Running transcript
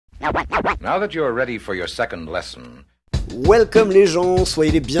Now that you're ready for your second lesson. Welcome les gens,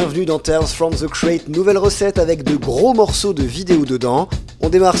 soyez les bienvenus dans Tales from the Crate, nouvelle recette avec de gros morceaux de vidéo dedans. On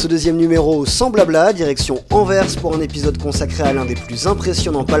démarre ce deuxième numéro sans blabla, direction Anvers pour un épisode consacré à l'un des plus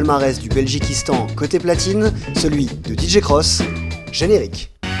impressionnants palmarès du Belgiquistan côté platine, celui de DJ Cross.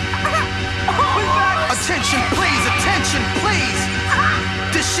 Générique. Attention please,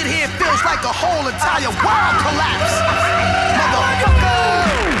 this shit here feels like a whole entire world collapse. Motherfucker!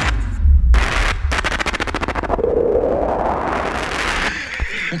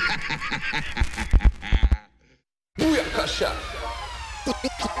 Booyakasha.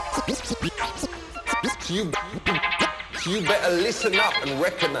 You better listen up and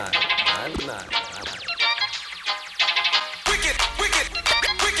recognize.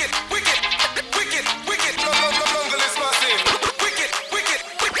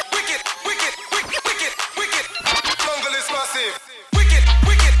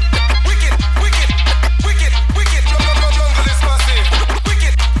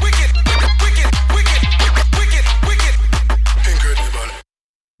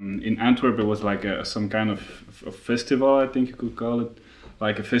 In Antwerp, it was like some kind of festival, I think you could call it,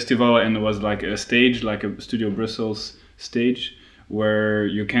 like a festival, and it was like a stage, like a Studio Brussels stage, where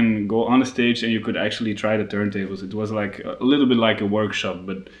you can go on the stage and you could actually try the turntables. It was like a little bit like a workshop,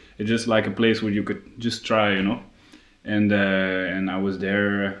 but it's just like a place where you could just try, you know. And I was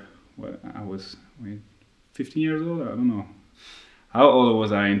there. I was 15 years old. I don't know. How old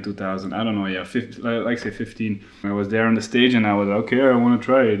was I in 2000? I don't know, yeah, 15, like say 15. I was there on the stage and I was like, okay, I want to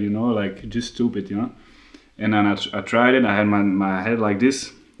try it, you know, like just stupid, you know. And then I tried it, I had my head like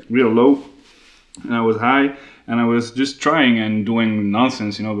this, real low, and I was high, and I was just trying and doing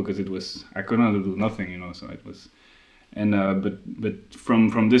nonsense, you know, because I couldn't do nothing, you know, so it was, and but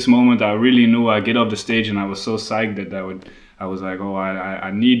from this moment I really knew I get off the stage and I was so psyched that I was like, oh,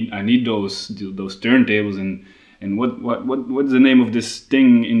 I need those turntables and what's the name of this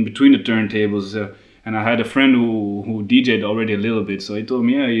thing in between the turntables? And I had a friend who DJ'd already a little bit, so he told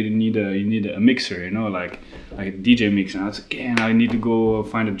me, yeah, you need a mixer, you know, like a DJ mixer. And I was like, yeah, I need to go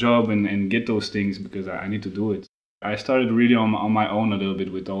find a job and get those things because I need to do it. I started really on my own a little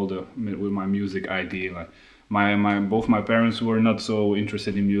bit with with my music idea. Like both my parents were not so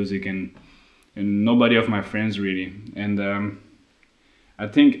interested in music and nobody of my friends really. And I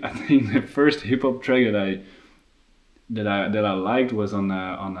think the first hip hop track that I liked was on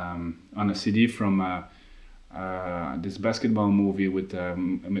a CD from this basketball movie with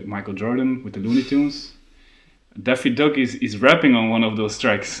Michael Jordan with the Looney Tunes. Daffy Duck is rapping on one of those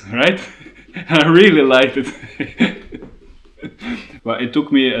tracks, right? And I really liked it. But it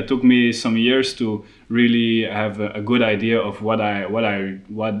took me some years to really have a good idea of what I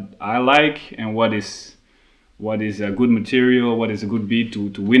like and what is a good material, what is a good beat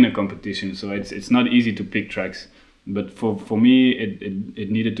to win a competition. So it's not easy to pick tracks. But for me,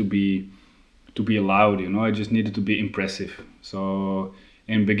 it needed to be loud, you know. I just needed to be impressive. So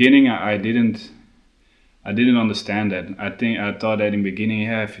in beginning, I didn't understand that. I thought that in beginning,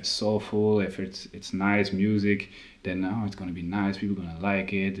 yeah, if it's soulful, if it's nice music, then now it's gonna be nice. People are gonna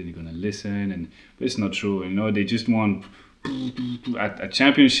like it, and they're gonna listen. But it's not true, you know. They just want at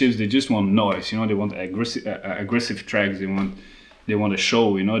championships. They just want noise, you know. They want aggressive tracks. They want a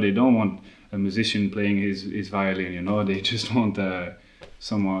show, you know. They don't want a musician playing his violin, you know. They just want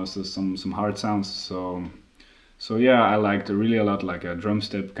some hard sounds. So yeah, I liked really a lot like a drum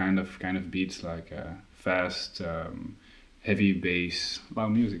step kind of beats, like fast, heavy bass,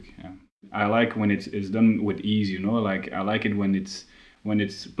 loud music. Yeah, I like when it's done with ease, you know. Like I like it when it's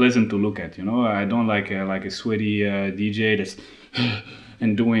pleasant to look at, you know. I don't like a sweaty DJ that's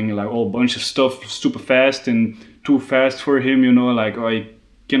and doing like a whole bunch of stuff super fast and too fast for him, you know. Like I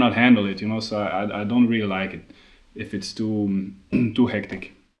cannot handle it, you know, so I don't really like it if it's too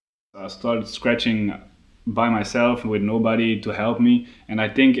hectic. I started scratching by myself with nobody to help me, and I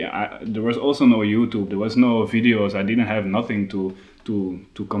think there was also no YouTube, there was no videos, I didn't have nothing to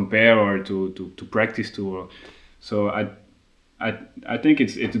compare or to practice to. So I think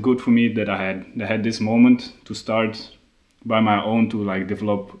it's good for me that I had this moment to start by my own, to like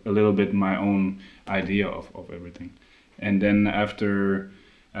develop a little bit my own idea of everything. And then after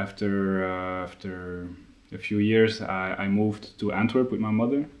a few years, I moved to Antwerp with my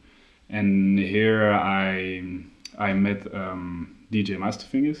mother, and here I met DJ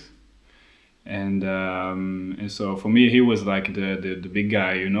Masterfingers, and so for me he was like the big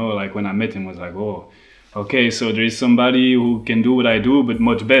guy, you know. Like when I met him, I was like, oh, okay, so there is somebody who can do what I do but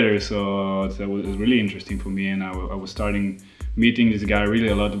much better. So it was really interesting for me, and I was starting meeting this guy really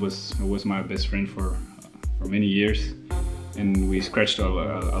a lot. It was my best friend for many years. and we scratched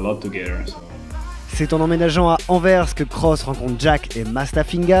a lot together. So. C'est en emménageant à Anvers que Cross rencontre Jack et Masta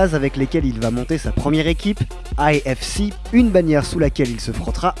Fingaz avec lesquels il va monter sa première équipe, IFC, une bannière sous laquelle il se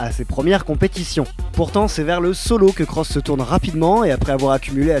frottera à ses premières compétitions. Pourtant, c'est vers le solo que Cross se tourne rapidement et après avoir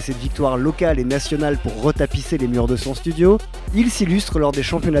accumulé assez de victoires locales et nationales pour retapisser les murs de son studio, il s'illustre lors des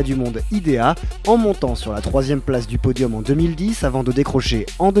championnats du monde IDEA en montant sur la 3e place du podium en 2010 avant de décrocher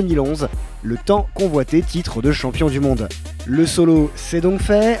en 2011 le tant convoité titre de champion du monde. Le solo, c'est donc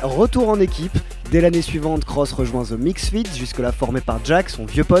fait, retour en équipe. Dès l'année suivante, Cross rejoint The Mixfitz, jusque-là formé par Jack, son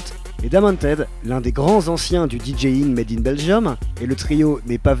vieux pote, et Damonted, l'un des grands anciens du DJing made in Belgium. Et le trio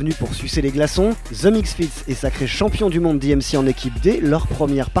n'est pas venu pour sucer les glaçons. The Mixfitz est sacré champion du monde d'IMC en équipe dès leur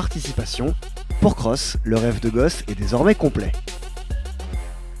première participation. Pour Cross, le rêve de gosse est désormais complet.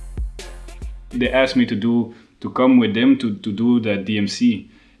 They asked me to come with them to do the DMC.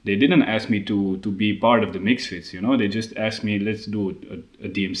 They didn't ask me to be part of the Mixfitz, you know. They just asked me, let's do a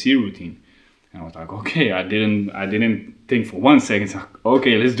DMC routine. And I was like, okay. I didn't think for 1 second. Like,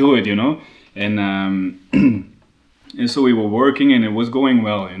 okay, let's do it, you know. And and so we were working, and it was going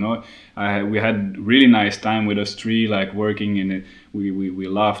well, you know. We had really nice time with us three, like working, and we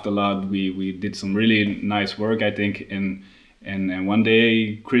laughed a lot. We did some really nice work, I think. And one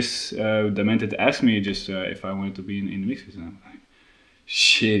day, Chris Demented asked me just if I wanted to be in the Mixfitz, and I'm like,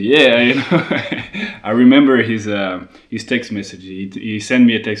 shit, yeah, you know. I remember his text message. He sent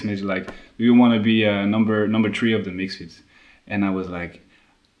me a text message like, "Do you want to be number 3 of the Mixfitz?" And I was like,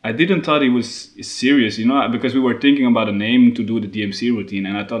 I didn't thought he was serious, you know, because we were thinking about a name to do the DMC routine,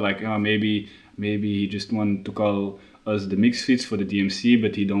 and I thought like, oh, maybe he just wanted to call us the Mixfitz for the DMC,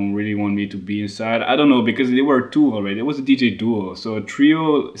 but he don't really want me to be inside. I don't know, because they were 2 already. It was a DJ duo, so a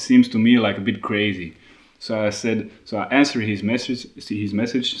trio seems to me like a bit crazy. So I answered his message.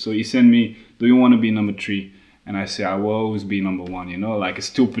 So he sent me, "Do you want to be number 3?" And I said, "I will always be number 1." You know, like a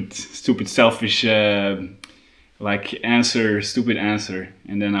stupid, selfish, like stupid answer.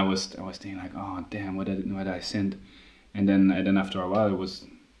 And then I was thinking like, oh damn, what did I send? And then after a while, it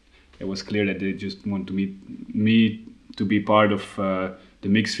was clear that they just want to meet me to be part of the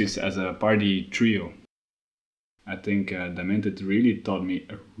Mixfitz as a party trio. I think Demented really taught me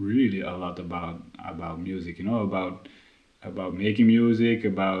a lot about music, you know, about making music,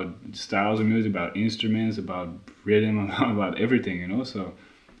 about styles of music, about instruments, about rhythm, about everything, you know. So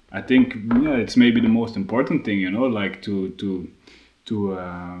I think it's maybe the most important thing, you know, like to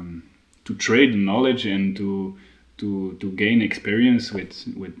trade knowledge and to gain experience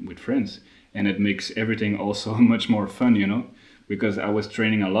with friends, and it makes everything also much more fun, you know. Because I was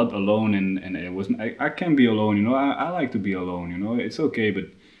training a lot alone, and it wasn't. I can be alone, you know. I like to be alone, you know. It's okay, but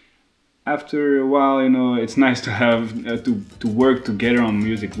after a while, you know, it's nice to have to work together on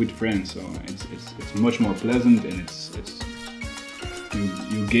music with friends. So it's much more pleasant, and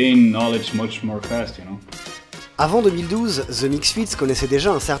you gain knowledge much more fast, you know. Avant 2012, The Mixfitz connaissait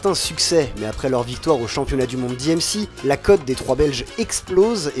déjà un certain succès, mais après leur victoire au championnat du monde d'IMC, la cote des 3 Belges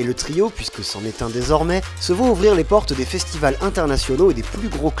explose et le trio, puisque c'en est un désormais, se voit ouvrir les portes des festivals internationaux et des plus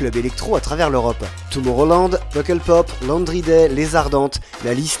gros clubs électro à travers l'Europe. Tomorrowland, Buckle Pop, Laundry Day, Les Ardentes,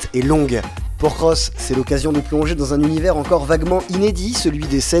 la liste est longue. Pour Cross, c'est l'occasion de plonger dans un univers encore vaguement inédit, celui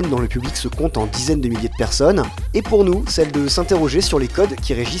des scènes dont le public se compte en dizaines de milliers de personnes, et pour nous, celle de s'interroger sur les codes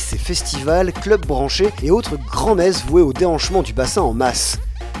qui régissent ces festivals, clubs branchés et autres grands-messes vouées au déhanchement du bassin en masse.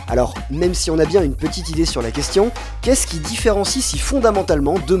 Alors, même si on a bien une petite idée sur la question, qu'est-ce qui différencie si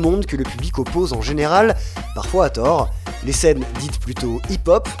fondamentalement deux mondes que le public oppose en général, parfois à tort, les scènes dites plutôt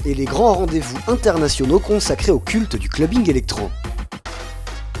hip-hop et les grands rendez-vous internationaux consacrés au culte du clubbing électro?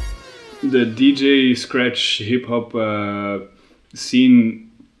 The DJ scratch hip hop scene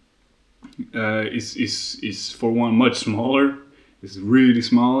is for one much smaller. It's really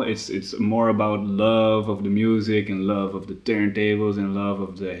small. It's more about love of the music and love of the turntables and love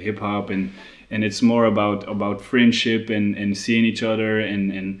of the hip hop, and it's more about friendship and seeing each other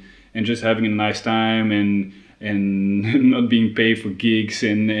and just having a nice time and not being paid for gigs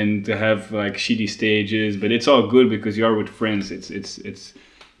and to have like shitty stages, but it's all good because you are with friends.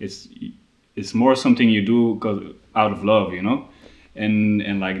 It's more something you do out of love, you know,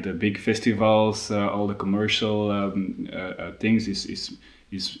 and like the big festivals, all the commercial things it's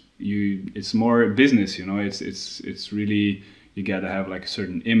more business, you know. It's really, you gotta have like a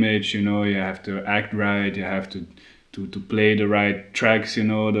certain image, you know. You have to act right. You have to play the right tracks, you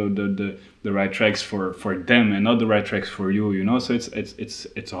know, the right tracks for them and not the right tracks for you, you know. So it's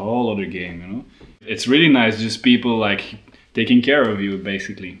a whole other game, you know. It's really nice, just people like taking care of you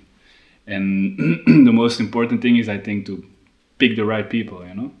basically. And the most important thing is, I think, to pick the right people,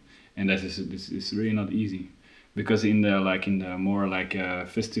 you know, and this is really not easy. because in the more like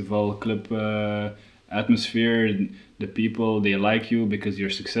festival club atmosphere, the people, they like you because you're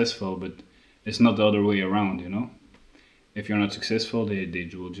successful, but it's not the other way around, you know. If you're not successful, they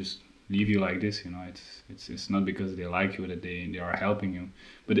will just leave you like this, you know. It's not because they like you that they are helping you.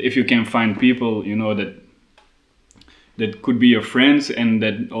 But if you can find people, you know, that could be your friends and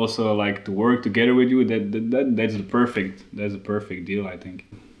that also like to work together with you, that's the perfect deal, I think.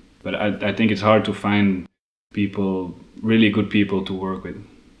 But I think it's hard to find people, really good people to work with.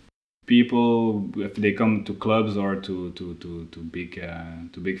 People, if they come to clubs or to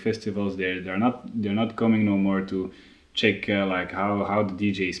big festivals, they're not coming no more to check like how the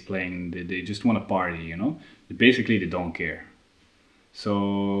DJ is playing. They just want to party, you know. Basically, they don't care.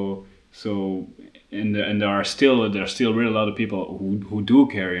 So and there are still really a lot of people who do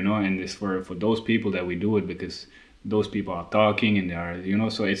care, you know. And it's for those people that we do it, because those people are talking and they are, you know.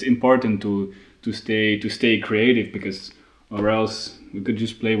 So it's important to stay creative, because or else we could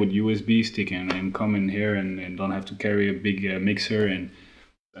just play with USB stick and come in here and don't have to carry a big mixer. And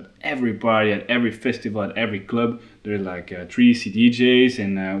at every party, at every festival, at every club, there's like 3 CDJs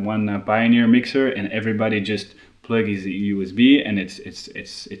and 1 Pioneer mixer, and everybody just plugs the USB, and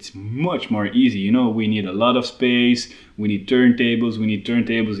it's much more easy. You know, we need a lot of space. We need turntables. We need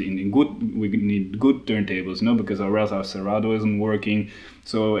turntables we need good turntables, you know, because or else our Serato isn't working.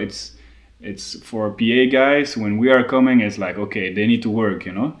 So it's for PA guys, when we are coming, it's like, okay, they need to work,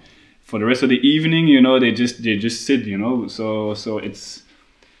 you know. For the rest of the evening, you know, they just sit, you know. So it's,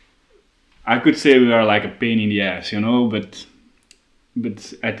 I could say we are like a pain in the ass, you know, but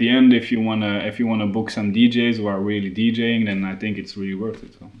at the end, if you wanna book some DJs who are really DJing, then I think it's really worth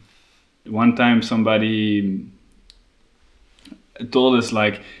it. So one time somebody told us,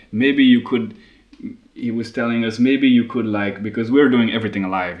 like, maybe you could, he was telling us, maybe you could, like, because we're doing everything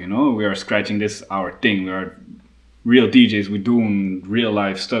live, you know, we are scratching, this our thing, we are real DJs, we're doing real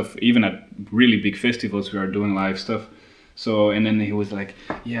live stuff. Even at really big festivals, we are doing live stuff. So, and then he was like,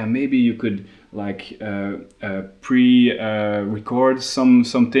 yeah, maybe you could like pre-record some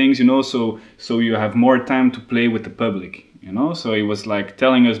things, you know, so you have more time to play with the public, you know. So he was like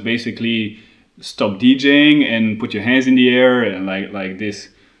telling us basically, stop DJing and put your hands in the air and like this.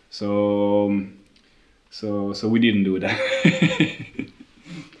 So we didn't do that.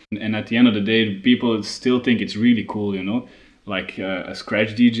 And at the end of the day, people still think it's really cool, you know. Like a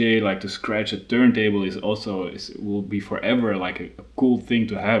scratch DJ, like to scratch a turntable will be forever like a cool thing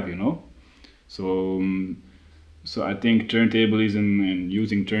to have, you know. So I think turntablism and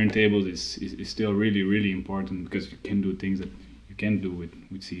using turntables is still really, really important, because you can do things that you can't do with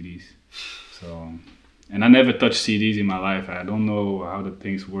CDs. So, and I never touched CDs in my life. I don't know how the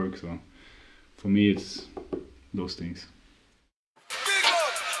things work. So for me, it's those things.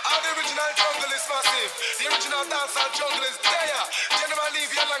 The original dancehall jungle is there. Gentlemen,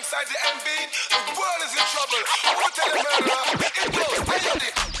 leave you alongside the MB. The world is in trouble. I want to tell you, murderer, it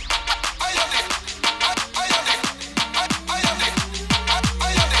goes.